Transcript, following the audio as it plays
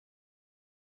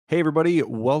Hey everybody,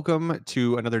 welcome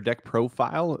to another deck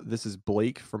profile. This is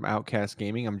Blake from Outcast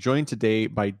Gaming. I'm joined today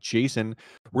by Jason.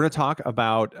 We're going to talk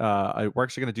about, we're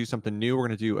actually going to do something new. We're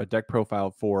going to do a deck profile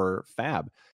for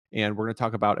Fab. And we're going to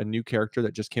talk about a new character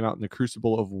that just came out in the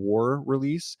Crucible of War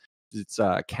release. It's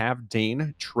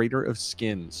Kavdaen, Trader of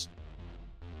Skins.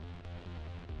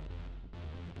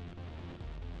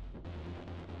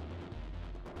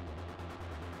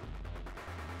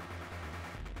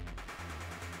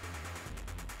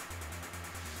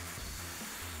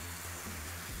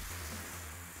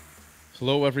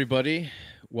 Hello, everybody.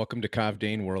 Welcome to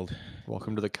Kavdaen World.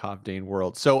 Welcome to the Kavdaen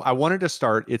world. So I wanted to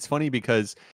start. It's funny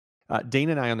because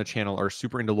Dane and I on the channel are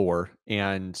super into lore,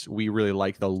 and we really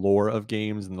like the lore of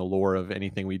games and the lore of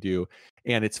anything we do.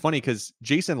 And it's funny because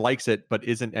Jason likes it, but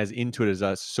isn't as into it as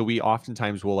us. So we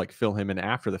oftentimes will like fill him in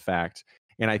after the fact.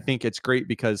 And I think it's great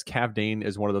because Kavdaen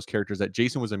is one of those characters that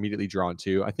Jason was immediately drawn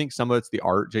to. I think some of it's the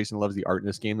art. Jason loves the art in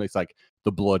this game. It's like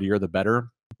the bloodier, the better.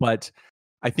 But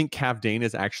I think Kavdaen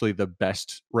is actually the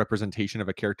best representation of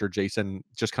a character Jason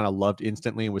just kind of loved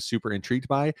instantly and was super intrigued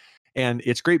by. And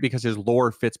it's great because his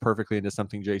lore fits perfectly into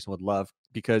something Jason would love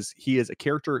because he is a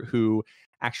character who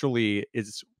actually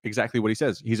is exactly what he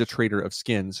says. He's a trader of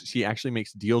skins. He actually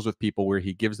makes deals with people where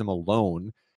he gives them a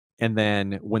loan. And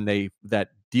then when that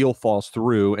deal falls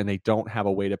through and they don't have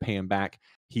a way to pay him back,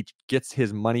 he gets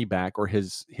his money back, or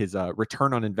his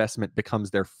return on investment becomes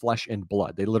their flesh and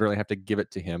blood. They literally have to give it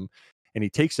to him, and he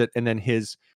takes it. And then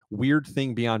his weird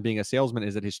thing beyond being a salesman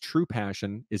is that his true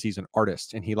passion is he's an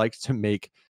artist, and he likes to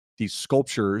make these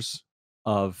sculptures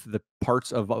of the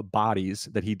parts of bodies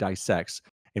that he dissects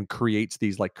and creates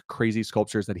these like crazy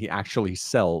sculptures that he actually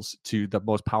sells to the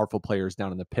most powerful players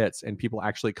down in the pits. And people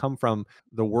actually come from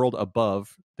the world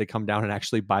above. They come down and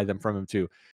actually buy them from him too.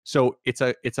 So it's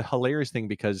a hilarious thing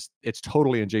because it's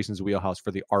totally in Jason's wheelhouse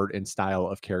for the art and style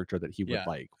of character that he would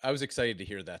like. I was excited to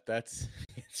hear that. It's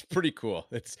pretty cool.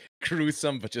 It's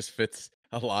gruesome, but just fits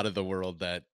a lot of the world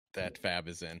that Fab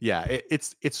is in. Yeah,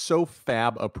 it's so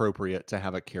Fab appropriate to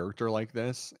have a character like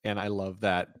this, and I love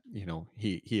that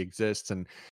he exists, and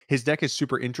his deck is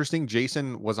super interesting.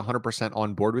 Jason was 100%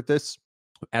 on board with this.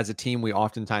 As a team, we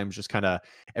oftentimes just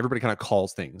everybody kind of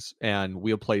calls things, and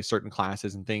we'll play certain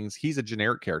classes and things. He's a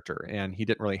generic character, and he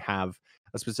didn't really have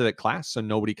a specific class, so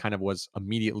nobody kind of was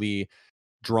immediately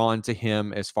drawn to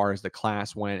him as far as the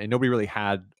class went, and nobody really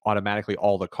had automatically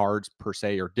all the cards per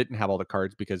se, or didn't have all the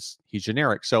cards because he's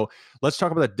generic. So let's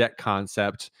talk about the deck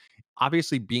concept.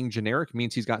 Obviously, being generic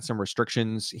means he's got some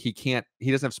restrictions. He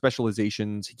doesn't have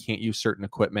specializations. He can't use certain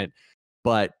equipment,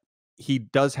 but he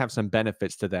does have some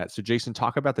benefits to that. So Jason,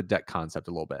 talk about the deck concept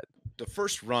a little bit. The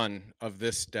first run of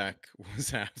this deck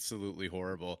was absolutely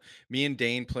horrible. Me and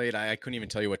Dane played. I couldn't even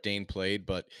tell you what Dane played,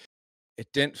 but it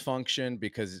didn't function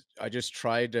because I just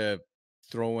tried to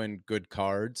throw in good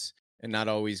cards, and not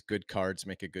always good cards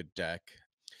make a good deck.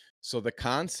 So the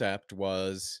concept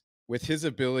was, with his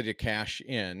ability to cash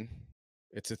in,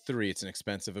 it's a 3, it's an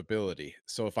expensive ability.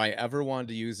 So if I ever wanted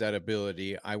to use that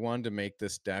ability, I wanted to make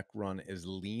this deck run as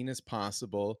lean as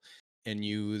possible and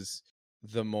use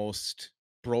the most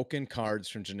broken cards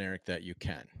from generic that you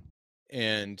can.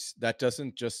 And that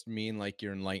doesn't just mean like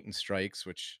your Enlightened Strikes,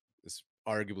 which is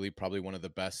arguably probably one of the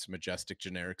best majestic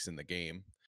generics in the game,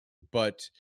 but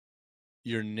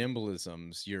your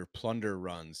Nimblisms, your Plunder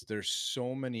Runs. There's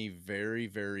so many very,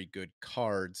 very good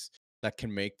cards that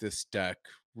can make this deck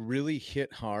really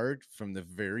hit hard from the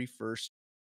very first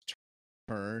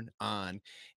turn on.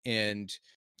 And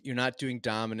you're not doing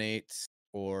dominates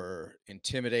or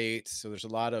intimidates. So there's a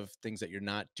lot of things that you're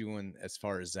not doing as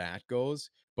far as that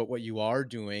goes. But what you are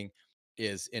doing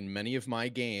is, in many of my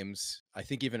games, I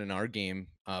think even in our game,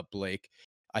 Blake,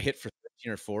 I hit for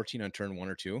 13 or 14 on turn 1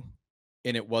 or 2.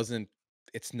 And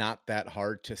it's not that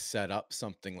hard to set up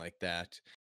something like that.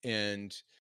 And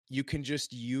you can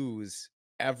just use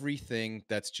everything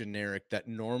that's generic that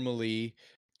normally,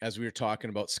 as we were talking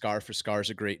about, Scar for Scar is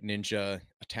a great ninja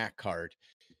attack card.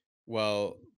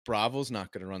 Well, Bravo's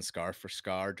not going to run Scar for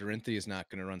Scar. Dorinthia is not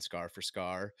going to run Scar for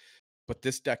Scar. But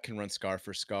this deck can run Scar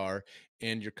for Scar,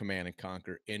 and your Command and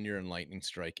Conquer, and your Enlightening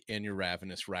Strike, and your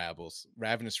Ravenous Rabbles.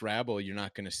 Ravenous Rabble, you're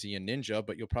not going to see in Ninja,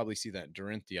 but you'll probably see that in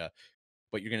Dorinthia.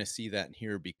 But you're going to see that in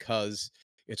here because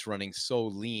it's running so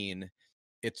lean.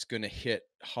 It's going to hit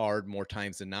hard more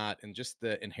times than not. And just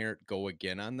the inherent go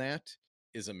again on that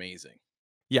is amazing.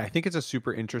 Yeah, I think it's a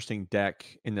super interesting deck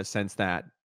in the sense that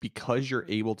because you're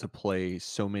able to play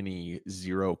so many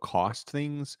zero cost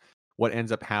things, what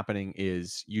ends up happening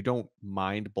is you don't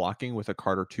mind blocking with a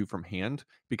card or two from hand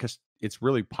because it's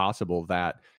really possible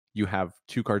that you have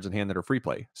two cards in hand that are free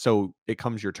play. So it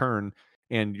comes your turn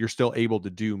and you're still able to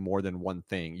do more than one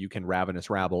thing. You can Ravenous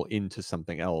Rabble into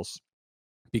something else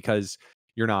because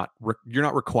you're not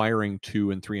requiring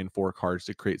 2 and 3 and 4 cards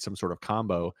to create some sort of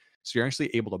combo. So you're actually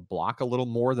able to block a little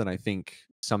more than I think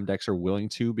some decks are willing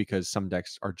to, because some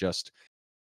decks are just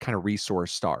kind of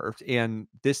resource starved. And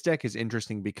this deck is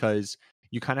interesting because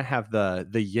you kind of have the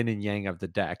yin and yang of the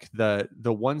deck. The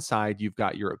one side you've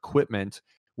got your equipment,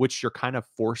 which you're kind of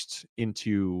forced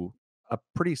into a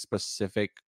pretty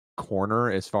specific corner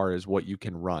as far as what you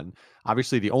can run.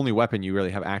 Obviously, the only weapon you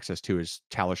really have access to is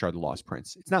Talishar the Lost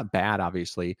Prince. It's not bad,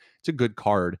 obviously. It's a good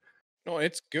card. No,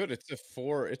 it's good. It's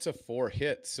a 4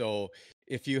 hit. So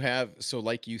if you have, so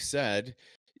like you said,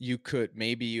 you could,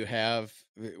 maybe you have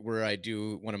where I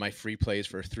do one of my free plays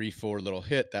for a 3/4 little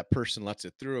hit, that person lets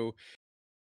it through.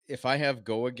 If I have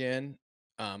go again,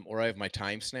 or I have my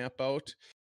time snap out,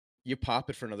 you pop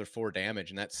it for another 4 damage,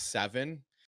 and that's 7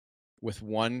 with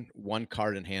one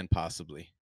card in hand possibly.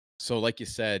 So like you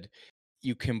said,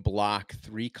 you can block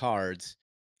 3 cards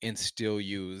and still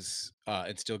use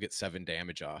and still get 7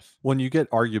 damage off. When you get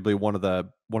arguably one of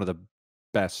the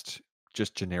best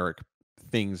just generic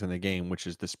things in the game, which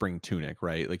is the Spring Tunic,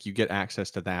 right? Like you get access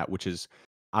to that, which is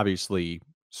obviously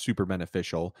super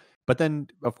beneficial. But then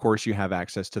of course you have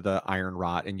access to the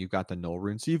Ironrot and you've got the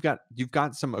Nullrune. So you've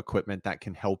got some equipment that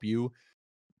can help you.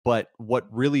 But what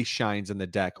really shines in the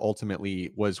deck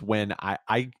ultimately was when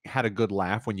I had a good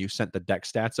laugh when you sent the deck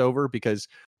stats over, because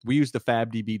we use the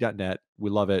fabdb.net.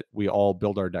 We love it. We all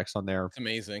build our decks on there. It's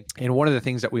amazing. And one of the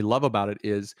things that we love about it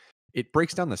is it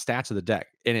breaks down the stats of the deck.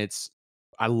 And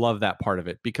I love that part of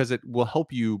it because it will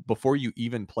help you before you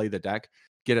even play the deck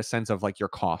get a sense of like your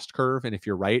cost curve. And if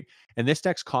you're right, and this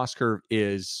deck's cost curve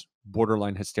is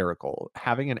borderline hysterical.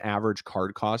 Having an average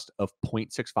card cost of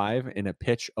 0.65 and a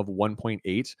pitch of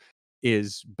 1.8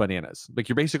 is bananas. Like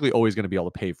you're basically always going to be able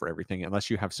to pay for everything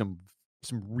unless you have some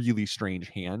really strange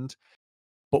hand.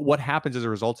 But what happens as a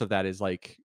result of that is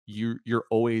like you're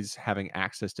always having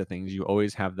access to things. You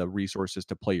always have the resources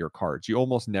to play your cards. You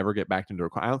almost never get backed into a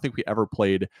I don't think we ever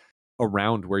played a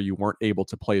round where you weren't able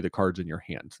to play the cards in your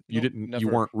hand. Nope, You never.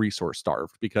 weren't resource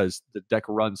starved because the deck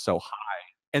runs so high.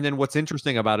 And then what's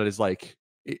interesting about it is like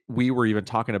we were even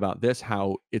talking about this,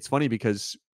 how it's funny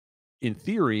because in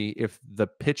theory, if the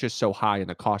pitch is so high and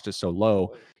the cost is so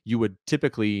low, you would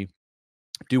typically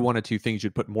do one of two things.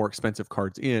 You'd put more expensive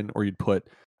cards in, or you'd put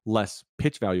less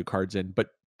pitch value cards in. But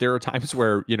there are times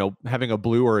where, having a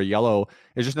blue or a yellow,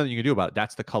 there's just nothing you can do about it.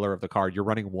 That's the color of the card. You're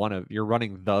running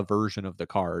the version of the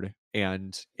card,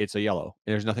 and it's a yellow.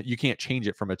 There's nothing, you can't change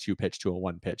it from a 2 pitch to a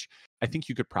 1 pitch. I think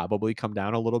you could probably come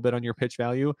down a little bit on your pitch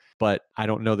value, but I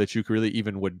don't know that you really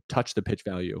even would touch the pitch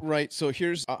value. Right. So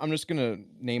I'm just gonna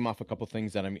name off a couple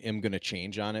things that am gonna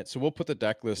change on it. So we'll put the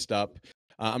deck list up.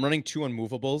 I'm running 2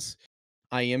 unmovables.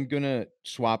 I am gonna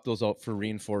swap those out for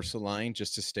reinforce the line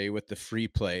just to stay with the free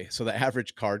play. So the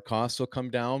average card cost will come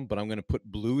down, but I'm gonna put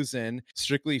blues in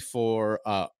strictly for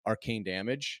arcane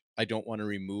damage. I don't want to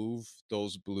remove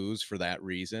those blues for that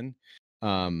reason.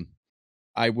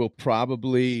 I will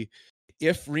probably,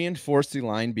 if reinforce the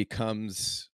line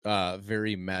becomes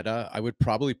very meta, I would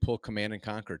probably pull Command and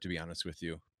Conquer, to be honest with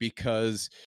you, because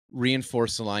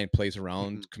reinforce the line plays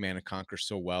around Command and Conquer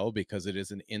so well because it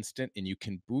is an instant and you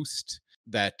can boost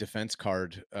that defense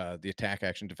card, the attack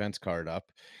action defense card up.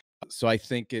 So I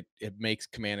think it makes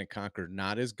Command and Conquer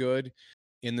not as good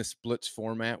in the splits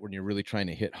format when you're really trying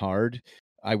to hit hard.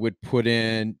 I would put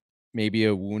in maybe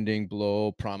a wounding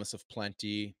blow, promise of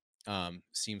plenty.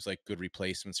 Seems like good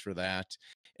replacements for that.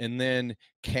 And then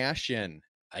cash in.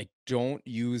 I don't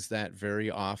use that very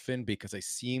often because it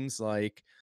seems like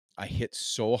I hit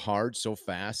so hard so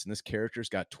fast, and this character's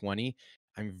got 20.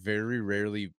 I'm very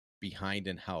rarely behind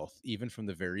in health, even from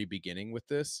the very beginning with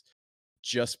this,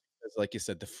 just because, like you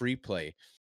said, the free play.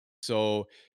 So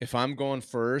if I'm going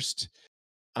first,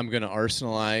 I'm going to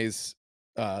arsenalize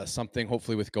something,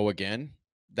 hopefully with go again.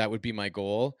 That would be my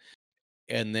goal.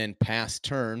 And then pass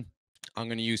turn, I'm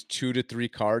going to use 2 to 3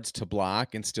 cards to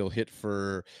block and still hit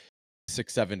for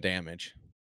 6-7 damage.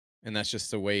 And that's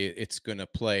just the way it's going to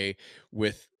play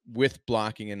with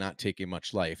blocking and not taking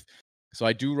much life. So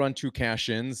I do run 2 cash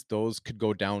ins. Those could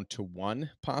go down to 1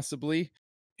 possibly.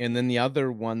 And then the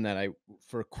other one that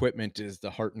for equipment is the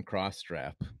heart and cross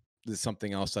strap. This is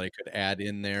something else that I could add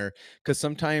in there because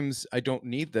sometimes I don't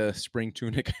need the spring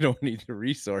tunic. I don't need the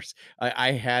resource.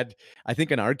 I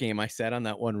think in our game, I sat on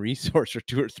that one resource for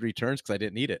 2 or 3 turns because I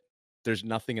didn't need it. There's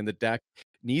nothing in the deck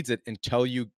needs it until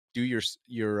you do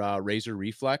your razor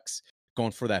reflex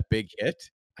going for that big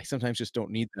hit. I sometimes just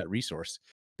don't need that resource,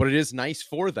 but it is nice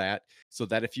for that, so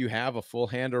that if you have a full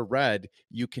hand or red,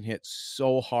 you can hit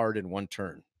so hard in 1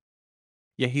 turn.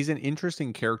 Yeah, he's an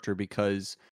interesting character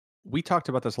because we talked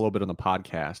about this a little bit on the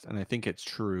podcast, and I think it's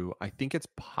true. I think it's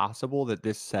possible that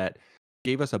this set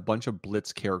gave us a bunch of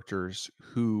Blitz characters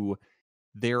who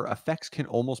their effects can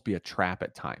almost be a trap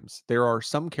at times. There are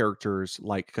some characters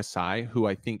like Kasai who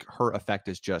I think her effect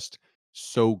is just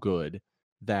so good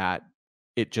that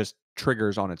it just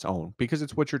triggers on its own because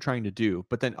it's what you're trying to do.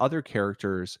 But then other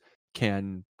characters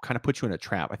can kind of put you in a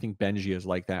trap. I think Benji is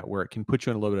like that, where it can put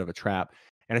you in a little bit of a trap.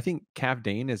 And I think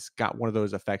Kavdaen has got one of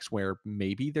those effects where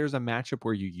maybe there's a matchup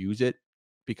where you use it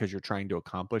because you're trying to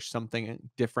accomplish something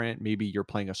different. Maybe you're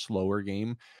playing a slower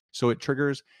game, so it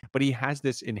triggers. But he has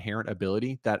this inherent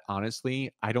ability that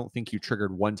honestly, I don't think you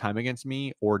triggered one time against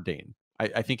me or Dane.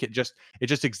 I think it just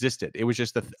existed. It was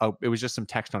just it was just some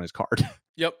text on his card.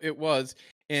 Yep, it was.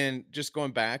 And just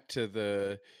going back to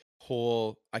the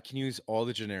whole, I can use all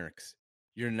the generics.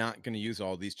 You're not going to use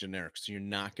all these generics. So you're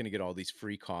not going to get all these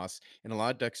free costs. And a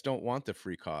lot of decks don't want the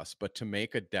free costs. But to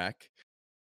make a deck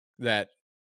that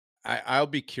I'll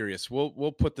be curious.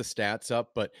 We'll put the stats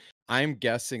up, but I'm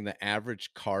guessing the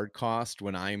average card cost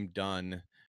when I'm done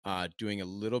doing a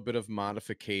little bit of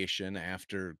modification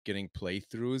after getting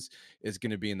playthroughs is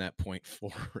going to be in that point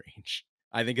 0.4 range.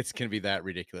 I think it's going to be that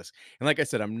ridiculous. And like I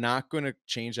said, I'm not going to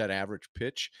change that average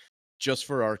pitch just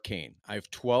for Arcane. I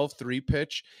have 12 3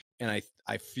 pitch, and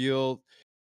I feel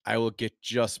I will get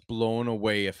just blown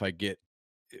away if I get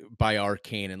by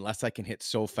Arcane unless I can hit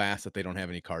so fast that they don't have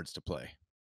any cards to play.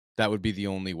 That would be the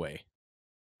only way.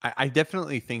 I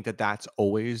definitely think that that's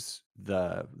always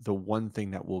the one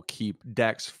thing that will keep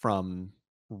decks from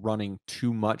running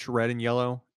too much red and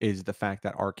yellow is the fact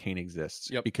that Arcane exists,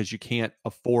 Yep. because you can't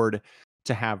afford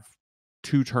to have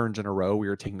 2 turns in a row where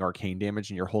you're taking arcane damage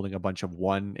and you're holding a bunch of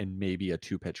 1 and maybe a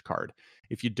 2-pitch card.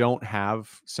 If you don't have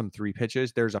some 3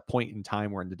 pitches, there's a point in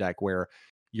time where in the deck where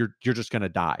you're just gonna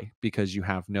die because you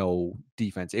have no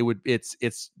defense.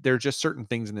 It's there's just certain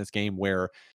things in this game where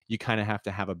you kind of have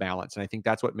to have a balance. And I think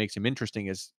that's what makes him interesting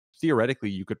is theoretically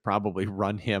you could probably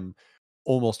run him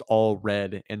almost all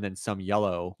red and then some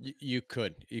yellow. You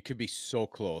could. You could be so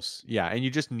close. Yeah, and you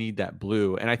just need that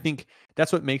blue. And I think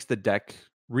that's what makes the deck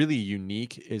really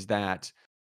unique is that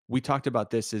we talked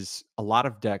about this is a lot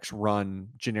of decks run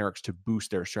generics to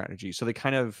boost their strategy. So they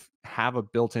kind of have a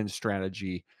built-in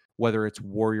strategy, whether it's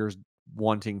warriors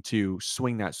wanting to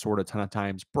swing that sword a ton of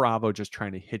times, Bravo just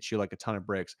trying to hit you like a ton of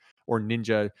bricks, or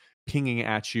Ninja pinging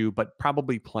at you, but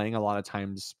probably playing a lot of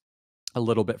times a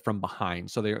little bit from behind.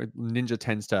 So Ninja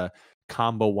tends to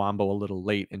combo wombo a little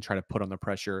late and try to put on the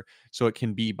pressure so it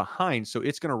can be behind. So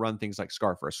it's going to run things like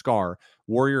Scar for a Scar.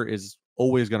 Warrior is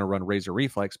always going to run Razor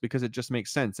Reflex because it just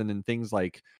makes sense. And then things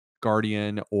like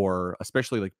Guardian or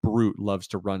especially like Brute loves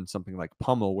to run something like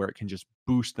Pummel where it can just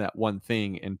boost that one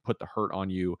thing and put the hurt on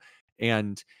you.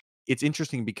 And it's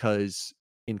interesting because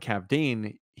in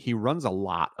Kavdaen, he runs a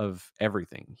lot of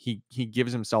everything. He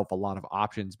gives himself a lot of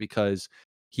options because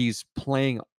he's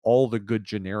playing all the good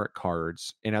generic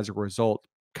cards, and as a result,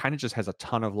 kind of just has a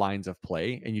ton of lines of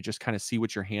play, and you just kind of see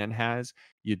what your hand has.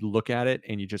 You look at it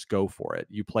and you just go for it.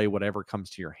 You play whatever comes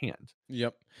to your hand.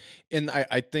 Yep. And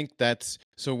I think that's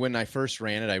so when I first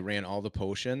ran it, I ran all the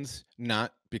potions,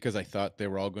 not because I thought they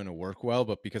were all going to work well,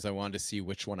 but because I wanted to see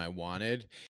which one I wanted.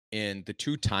 And the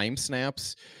 2 time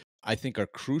snaps, I think, are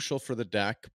crucial for the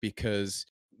deck because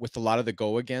with a lot of the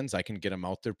go agains, I can get them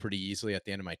out there pretty easily at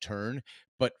the end of my turn.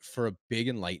 But for a big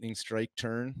and lightning strike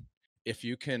turn, if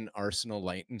you can arsenal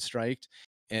lightning strike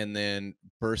and then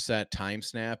burst that time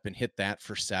snap and hit that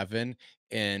for 7,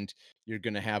 and you're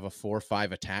going to have a 4 or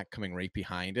 5 attack coming right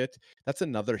behind it. That's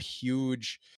another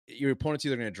huge. Your opponent's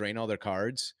either going to drain all their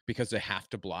cards because they have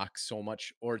to block so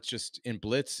much, or it's just in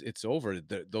Blitz, it's over.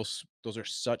 Those are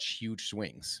such huge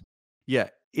swings. Yeah,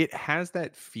 it has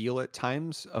that feel at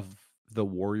times of the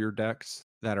warrior decks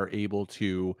that are able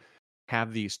to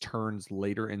have these turns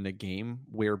later in the game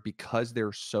where because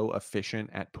they're so efficient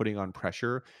at putting on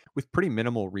pressure with pretty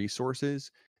minimal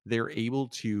resources, they're able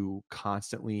to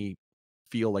constantly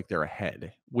feel like they're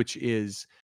ahead, which is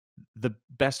the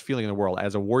best feeling in the world.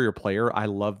 As a warrior player, I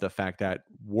love the fact that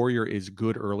warrior is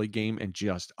good early game and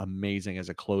just amazing as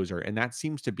a closer. And that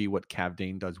seems to be what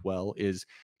Kavdaen does well is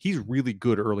he's really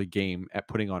good early game at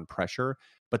putting on pressure.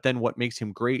 But then what makes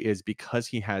him great is because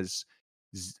he has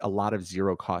a lot of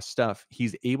zero cost stuff,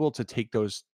 he's able to take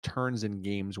those turns in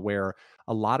games where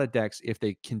a lot of decks, if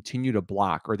they continue to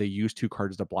block or they use 2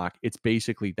 cards to block, it's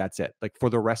basically that's it. Like for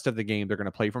the rest of the game, they're going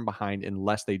to play from behind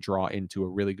unless they draw into a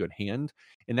really good hand.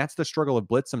 And that's the struggle of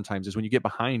Blitz sometimes is when you get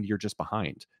behind, you're just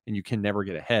behind and you can never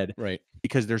get ahead Right.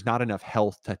 because there's not enough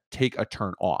health to take a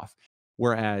turn off.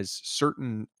 Whereas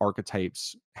certain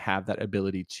archetypes have that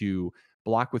ability to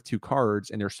block with 2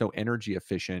 cards, and they're so energy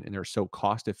efficient and they're so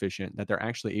cost efficient that they're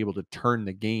actually able to turn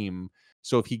the game.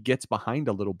 So if he gets behind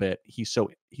a little bit, he's so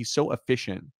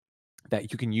efficient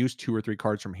that you can use 2 or 3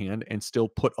 cards from hand and still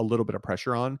put a little bit of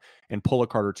pressure on and pull a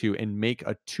card or 2 and make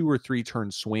a 2 or 3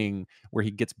 turn swing where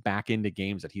he gets back into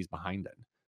games that he's behind in.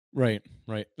 Right,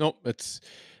 right. No, it's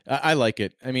I like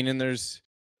it. I mean, and there's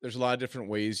a lot of different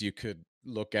ways you could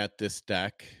look at this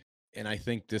deck, and I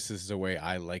think this is the way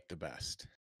I like the best.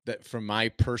 That from my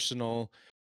personal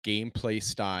gameplay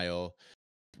style,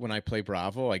 when I play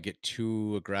Bravo, I get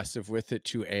too aggressive with it,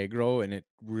 too aggro, and it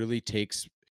really takes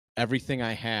everything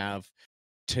I have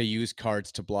to use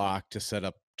cards to block to set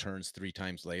up turns 3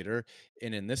 times later.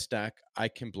 And in this deck, I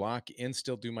can block and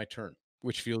still do my turn,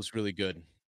 which feels really good.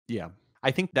 Yeah. I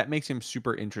think that makes him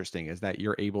super interesting is that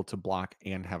you're able to block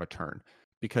and have a turn.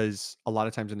 Because a lot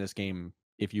of times in this game,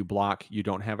 if you block, you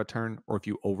don't have a turn, or if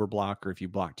you overblock, or if you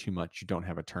block too much, you don't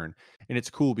have a turn. And it's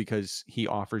cool because he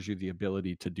offers you the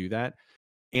ability to do that.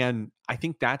 And I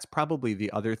think that's probably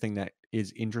the other thing that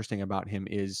is interesting about him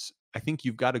is I think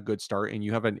you've got a good start and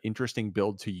you have an interesting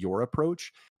build to your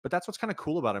approach. But that's what's kind of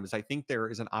cool about him is I think there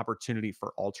is an opportunity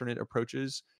for alternate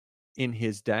approaches in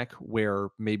his deck where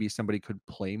maybe somebody could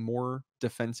play more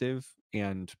defensive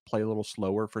and play a little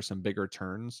slower for some bigger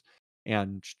turns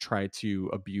and try to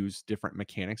abuse different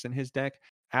mechanics in his deck.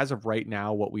 As of right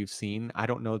now, what we've seen, I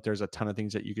don't know if there's a ton of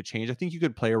things that you could change. I think you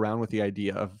could play around with the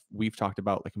idea of we've talked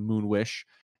about like Moon Wish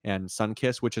and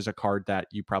Sunkiss, which is a card that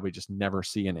you probably just never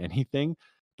see in anything,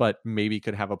 but maybe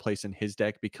could have a place in his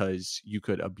deck because you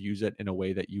could abuse it in a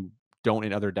way that you don't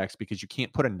in other decks because you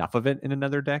can't put enough of it in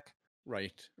another deck.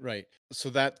 Right, right. So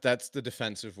that's the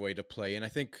defensive way to play, and I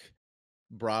think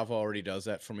Bravo already does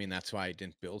that for me, and that's why I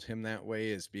didn't build him that way,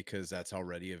 is because that's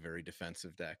already a very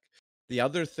defensive deck. The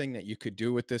other thing that you could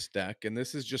do with this deck, and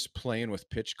this is just playing with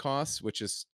pitch costs, which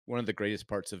is one of the greatest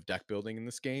parts of deck building in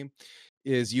this game,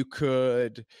 is you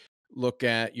could look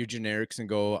at your generics and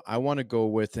go, I want to go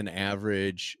with an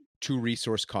average 2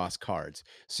 resource cost cards.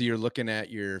 So you're looking at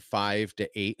your 5 to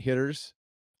 8 hitters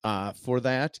for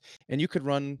that, and you could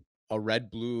run a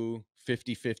red blue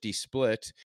 50-50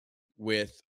 split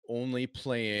with only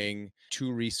playing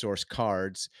 2 resource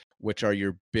cards, which are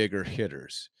your bigger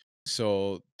hitters.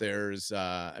 So there's,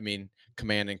 I mean,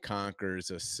 Command and Conquer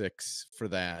is a 6 for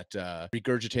that.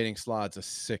 Regurgitating Slod's a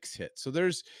 6 hit. So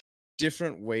there's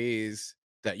different ways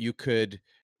that you could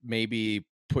maybe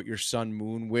put your Sun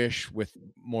Moon Wish with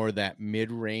more of that mid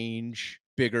range,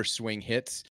 bigger swing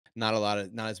hits. Not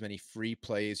as many free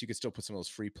plays. You could still put some of those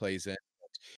free plays in.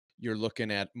 You're looking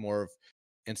at more of,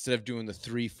 instead of doing the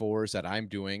 3 4s that I'm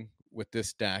doing with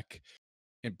this deck,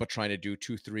 but trying to do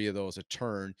 2 3 of those a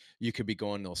turn, you could be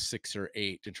going those 6 or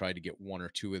 8 and try to get 1 or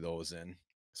 2 of those in.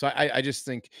 So I just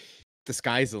think the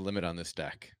sky's the limit on this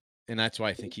deck, and that's why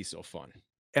I think he's so fun.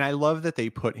 And I love that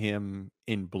they put him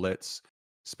in Blitz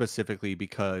specifically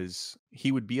because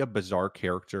he would be a bizarre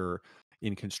character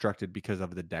in Constructed because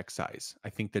of the deck size.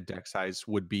 I think the deck size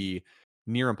would be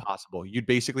near impossible. You'd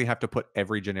basically have to put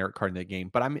every generic card in the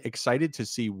game. But I'm excited to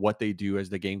see what they do as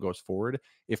the game goes forward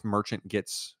if Merchant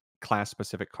gets class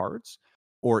specific cards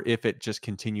or if it just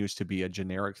continues to be a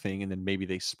generic thing and then maybe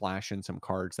they splash in some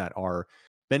cards that are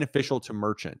beneficial to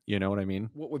Merchant. You know what I mean?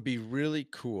 What would be really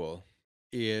cool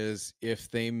is if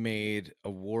they made a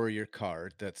warrior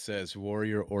card that says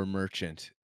warrior or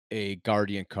merchant, a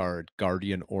guardian card,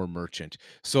 guardian or merchant.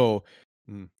 So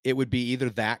Mm, it would be either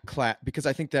that class, because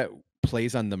I think that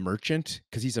plays on the merchant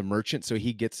because he's a merchant, so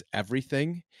he gets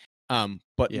everything.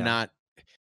 But yeah. not,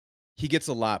 he gets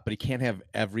a lot, but he can't have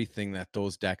everything that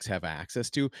those decks have access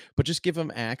to. But just give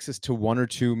him access to 1 or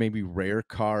 2 maybe rare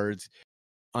cards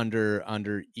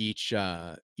under each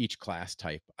class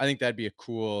type. I think that'd be a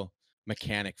cool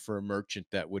mechanic for a merchant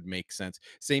that would make sense.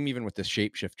 Same even with the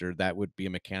shapeshifter, that would be a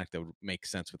mechanic that would make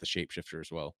sense with the shapeshifter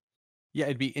as well. Yeah,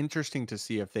 it'd be interesting to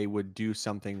see if they would do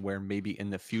something where maybe in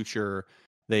the future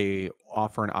they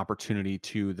offer an opportunity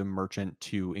to the merchant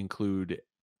to include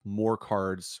more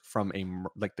cards from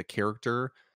like the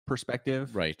character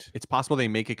perspective. Right. It's possible they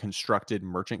make a constructed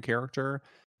merchant character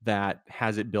that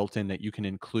has it built in that you can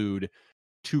include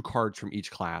 2 cards from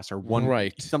each class or one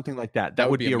Right. something like that. That That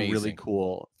would would be be a really amazing.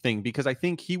 cool thing because I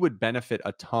think he would benefit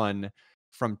a ton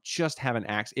from just having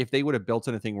access. If they would have built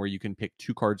anything where you can pick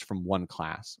 2 cards from one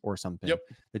class or something Yep.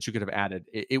 that you could have added,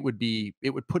 it would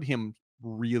put him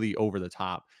really over the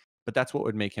top. But that's what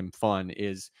would make him fun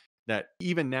is that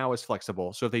even now is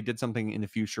flexible. So if they did something in the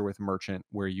future with Merchant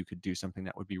where you could do something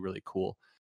that would be really cool.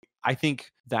 I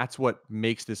think that's what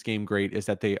makes this game great, is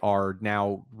that they are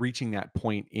now reaching that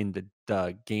point in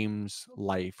the game's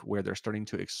life where they're starting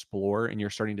to explore, and you're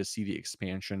starting to see the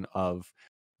expansion of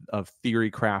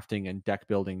theory crafting and deck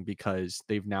building, because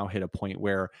they've now hit a point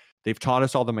where they've taught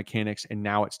us all the mechanics, and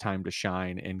now it's time to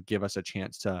shine and give us a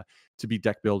chance to be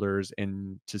deck builders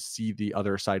and to see the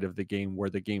other side of the game, where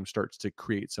the game starts to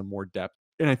create some more depth.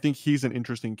 And I think he's an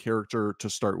interesting character to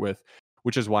start with,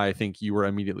 which is why I think you were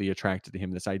immediately attracted to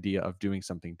him, this idea of doing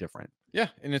something different. Yeah,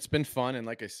 and it's been fun. And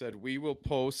like I said, we will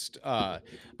post. I'm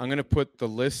gonna put the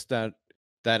list that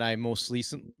I most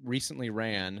recently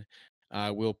ran.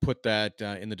 We'll put that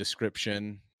in the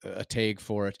description, a tag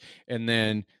for it, and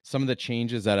then some of the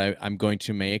changes that I'm going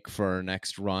to make for our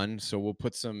next run. So we'll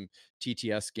put some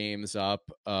TTS games up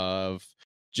of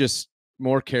just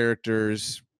more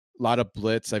characters, a lot of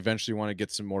Blitz. I eventually want to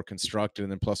get some more constructed,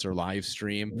 and then plus our live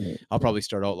stream. I'll probably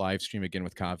start out live stream again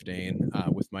with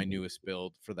Kavdaen with my newest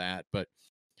build for that. But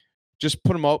just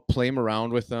put them out, play them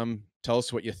around with them. Tell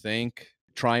us what you think.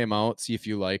 Try them out, see if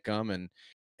you like them,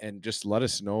 and just let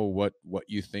us know what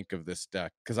you think of this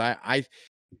deck, because I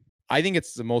think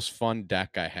it's the most fun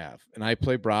deck I have. And I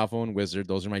play Bravo and Wizard;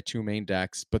 those are my two main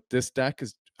decks. But this deck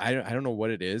is I don't know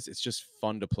what it is. It's just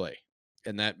fun to play,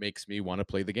 and that makes me want to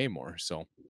play the game more. So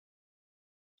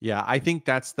Yeah, I think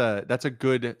that's a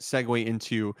good segue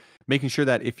into making sure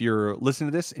that if you're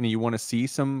listening to this and you want to see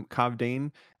some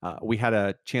Kavdaen, we had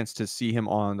a chance to see him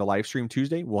on the live stream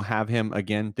Tuesday. We'll have him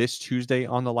again this Tuesday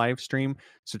on the live stream,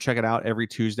 so check it out every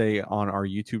Tuesday on our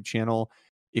YouTube channel.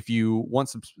 If you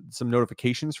want some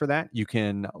notifications for that, you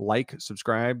can like,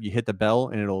 subscribe, you hit the bell,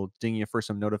 and it'll ding you for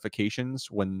some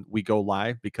notifications when we go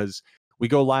live, because we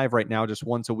go live right now just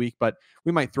once a week, but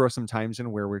we might throw some times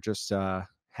in where we're just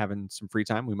having some free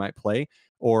time, we might play.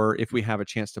 Or if we have a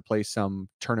chance to play some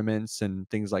tournaments and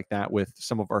things like that with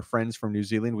some of our friends from New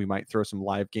Zealand, we might throw some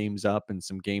live games up and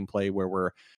some gameplay where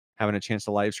we're having a chance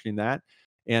to live stream that.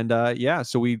 And yeah,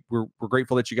 so we're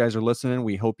grateful that you guys are listening.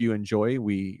 We hope you enjoy.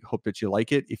 We hope that you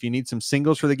like it. If you need some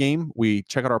singles for the game, we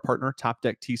check out our partner, Top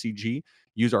Deck TCG.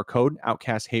 Use our code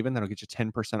Outcast Haven. That'll get you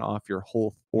 10% off your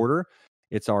whole order.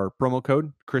 It's our promo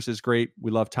code. Chris is great.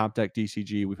 We love Top Deck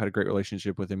DCG. We've had a great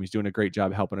relationship with him. He's doing a great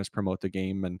job helping us promote the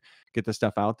game and get the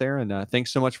stuff out there. And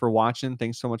thanks so much for watching.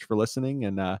 Thanks so much for listening.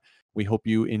 And we hope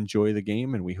you enjoy the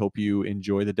game, and we hope you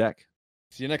enjoy the deck.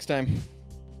 see you next time.